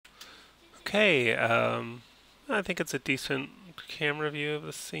Okay, I think it's a decent camera view of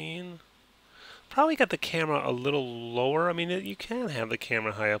the scene. Probably got the camera a little lower. I mean, you can have the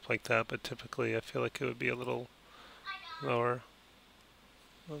camera high up like that, but typically I feel like it would be a little lower.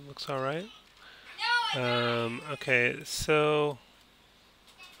 Well, looks all right. Okay, so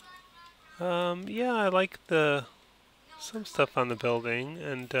yeah, I like some stuff on the building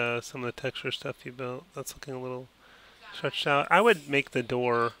and some of the texture stuff you built. That's looking a little stretched out. I would make the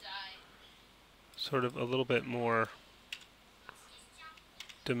door sort of a little bit more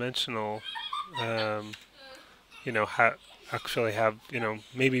dimensional. Um, actually have,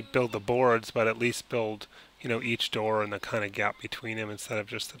 maybe build the boards, but at least build, each door and the kind of gap between them instead of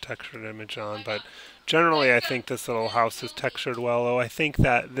just the textured image on. But generally, I think this little house is textured well. Oh, I think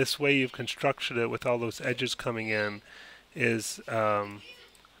that this way you've constructed it with all those edges coming in is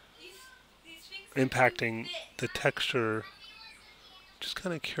impacting the texture. Just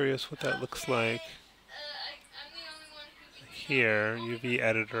kind of curious what that looks like here. UV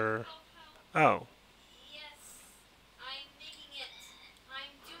editor. Oh.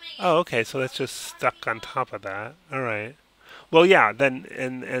 Oh, okay, so that's just stuck on top of that. All right. Well, yeah, then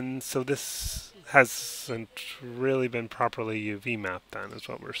and so this hasn't really been properly UV mapped then, is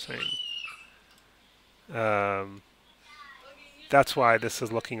what we're saying. Um, that's why this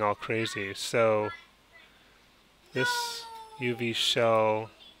is looking all crazy. So this UV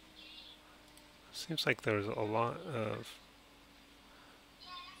shell seems like there's a lot of.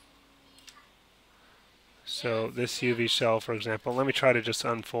 So this UV shell, for example, let me try to just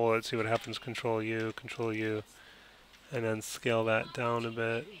unfold it, see what happens. Control U, and then scale that down a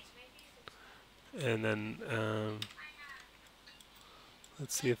bit. And then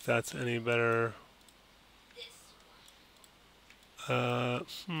let's see if that's any better.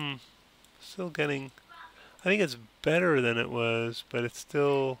 Still getting, I think it's better than it was, but it's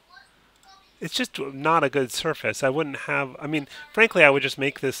just not a good surface. I wouldn't have, I mean, frankly, I would just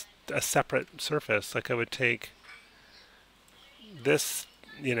make this a separate surface. Like I would take this,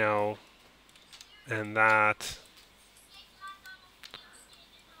 and that,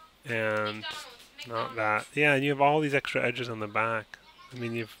 and not that. Yeah, and you have all these extra edges on the back. I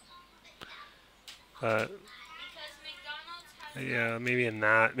mean, yeah, maybe in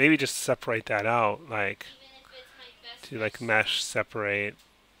that, maybe just separate that out, like, to like mesh separate,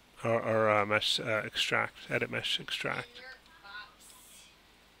 or mesh extract, edit mesh extract.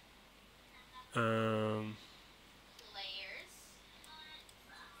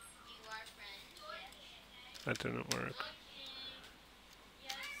 That didn't work.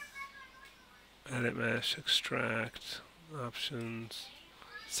 Edit mesh, extract, options,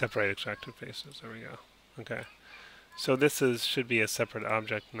 separate extracted faces. There we go. Okay. So this should be a separate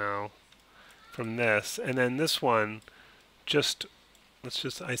object now from this. And then this one, let's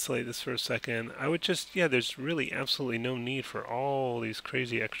just isolate this for a second. I would just, yeah, there's really absolutely no need for all these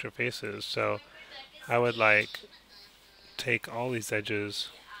crazy extra faces. So I would like take all these edges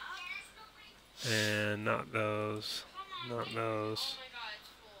and not those,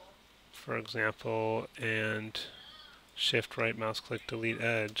 for example, and shift right mouse click delete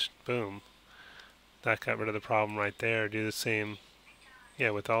edge. Boom. That got rid of the problem right there. Do the same,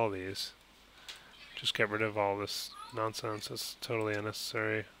 yeah, with all these. Just get rid of all this nonsense. It's totally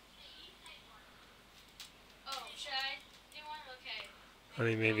unnecessary. I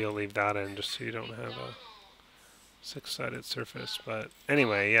mean, maybe I'll leave that in just so you don't have a six-sided surface. But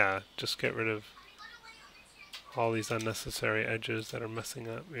anyway, yeah, just get rid of all these unnecessary edges that are messing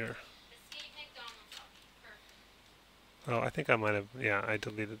up here. Oh, I think I might have, yeah, I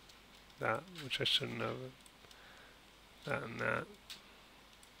deleted that, which I shouldn't have. That and that.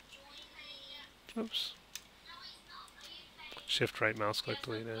 Oops. Shift right mouse click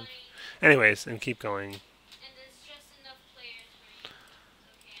delete edge. Anyways, and keep going.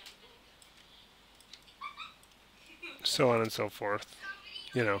 So on and so forth.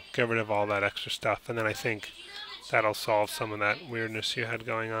 Get rid of all that extra stuff, and then I think that'll solve some of that weirdness you had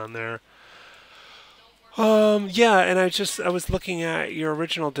going on there. Yeah, and I was looking at your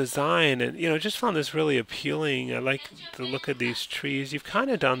original design and, just found this really appealing. I like the look of these trees. You've kind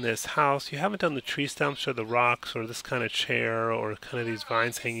of done this house. You haven't done the tree stumps or the rocks or this kind of chair or kind of these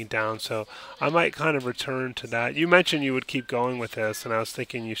vines hanging down. So I might kind of return to that. You mentioned you would keep going with this, and I was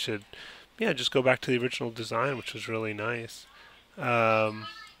thinking you should, yeah, just go back to the original design, which was really nice.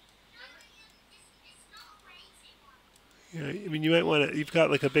 Yeah, I mean, you might want to. You've got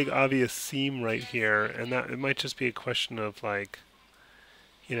like a big obvious seam right here, and that it might just be a question of like,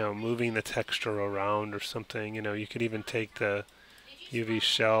 moving the texture around or something. You could even take the UV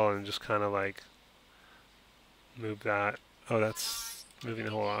shell and just kind of like move that. Oh, that's moving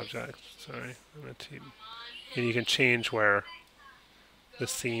the whole object. Sorry, I'm gonna and you can change where the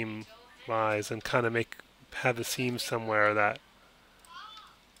seam lies and kind of have the seam somewhere that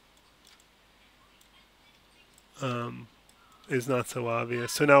um, is not so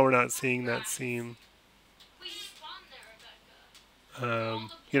obvious. So now we're not seeing that seam.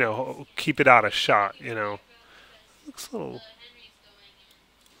 Keep it out of shot. Looks a little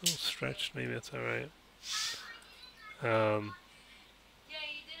stretched. Maybe it's all right. Um,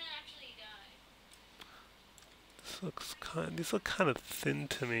 these look kind of thin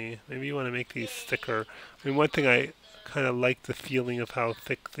to me. Maybe you want to make these thicker. I mean, one thing I kind of like the feeling of how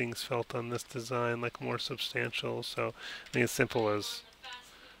thick things felt on this design, like more substantial. So I mean, as simple as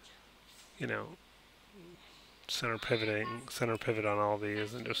you know, center pivot on all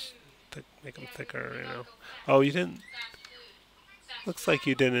these, and just make them thicker. Oh, you didn't. Looks like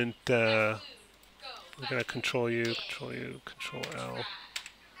you didn't. We're gonna control U, control L.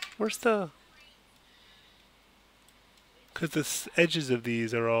 Where's the? Because the edges of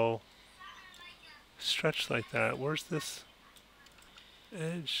these are all stretched like that. Where's this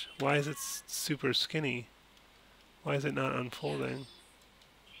edge? Why is it super skinny? Why is it not unfolding?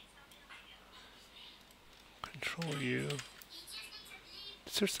 Control U.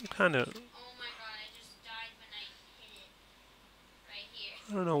 Is there some kind of...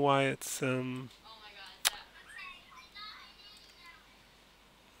 I don't know why it's not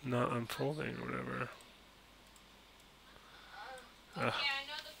unfolding or whatever. Ugh.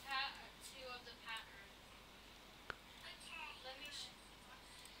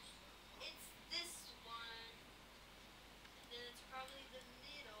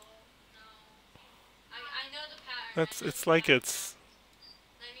 It's like it's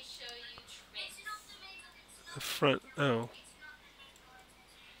the front. Oh,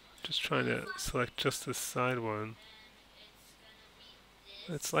 just trying to select just this side one.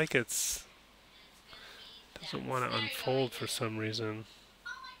 It's like doesn't want to unfold for some reason,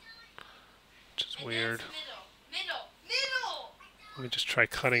 which is weird. Let me just try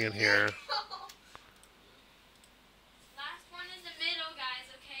cutting it here.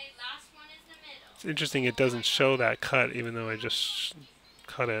 It's interesting it doesn't show that cut even though I just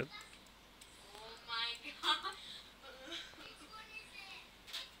cut it.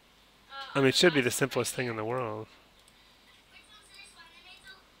 I mean, it should be the simplest thing in the world.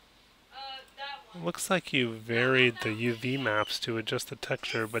 It looks like you varied the UV maps to adjust the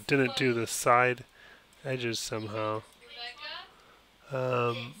texture, but didn't do the side edges somehow.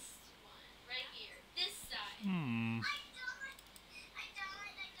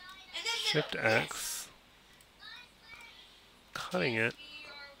 Shift X. Cutting it.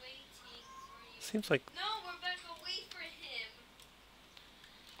 Seems like...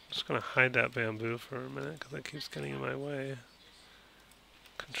 I'm just going to hide that bamboo for a minute because it keeps getting in my way.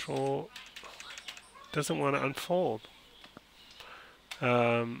 Control... Doesn't want to unfold.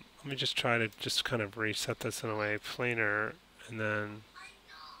 Let me just try to just kind of reset this in a way. Planar, and then...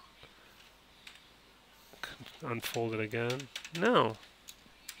 unfold it again. No.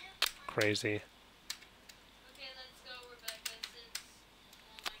 Crazy.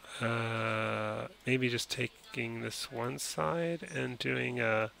 Maybe just taking this one side and doing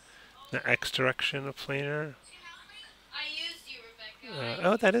the X direction of planar.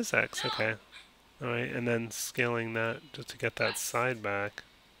 Oh, that is X. Okay. All right, and then scaling that just to get that side back.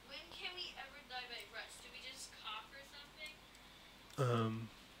 Yes,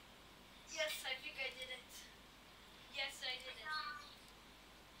 I think I did it. Yes, I did it.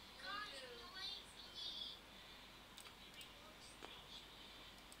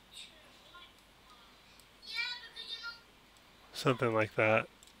 Something like that.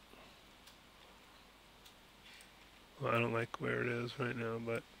 Well, I don't like where it is right now,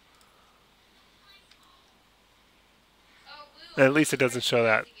 but at least it doesn't show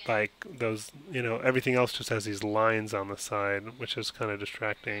that, like, those, everything else just has these lines on the side, which is kind of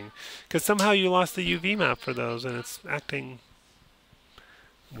distracting. Because somehow you lost the UV map for those, and it's acting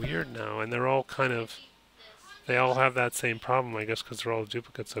weird now. And they're all they all have that same problem, I guess, because they're all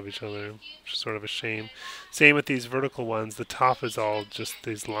duplicates of each other, which is sort of a shame. Same with these vertical ones. The top is all just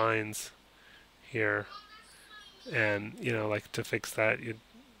these lines here. And, like, to fix that,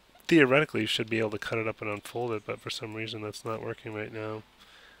 theoretically you should be able to cut it up and unfold it, but for some reason that's not working right now.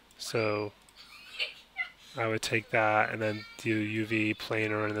 So I would take that and then do UV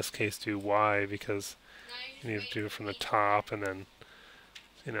planar, in this case do Y, because you need to do it from the top and then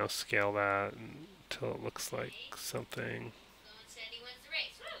scale that until it looks like something.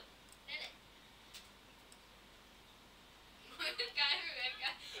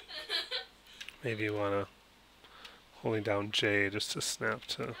 Maybe you want to holding down J just to snap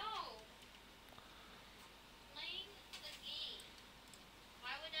to. No. Playing the game.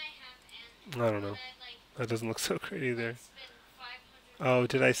 Why would I have I Why don't would know. I like That doesn't look so great either. spend 500? Oh,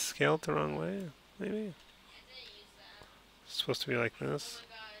 did I scale it the wrong way? Maybe. I didn't use that. It's supposed to be like Oh this.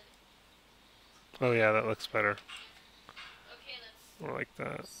 my god. Oh yeah, that looks better. Okay, let's More like that.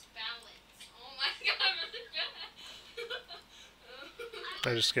 balance. Oh my god.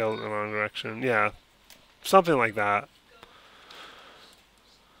 I just scaled it in the wrong direction. Yeah, something like that.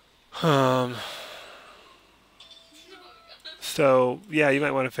 Um, so yeah, you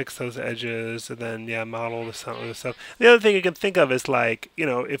might want to fix those edges, and then yeah, model the some of the stuff. The other thing you can think of is like,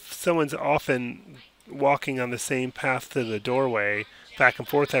 if someone's often walking on the same path to the doorway, back and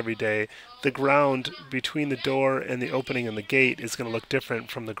forth every day, the ground between the door and the opening and the gate is going to look different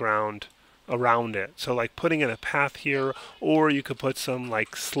from the ground around it. So like putting in a path here, or you could put some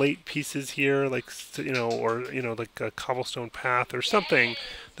like slate pieces here, like or like a cobblestone path or something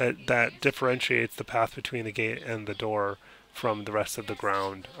that differentiates the path between the gate and the door from the rest of the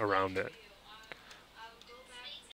ground around it.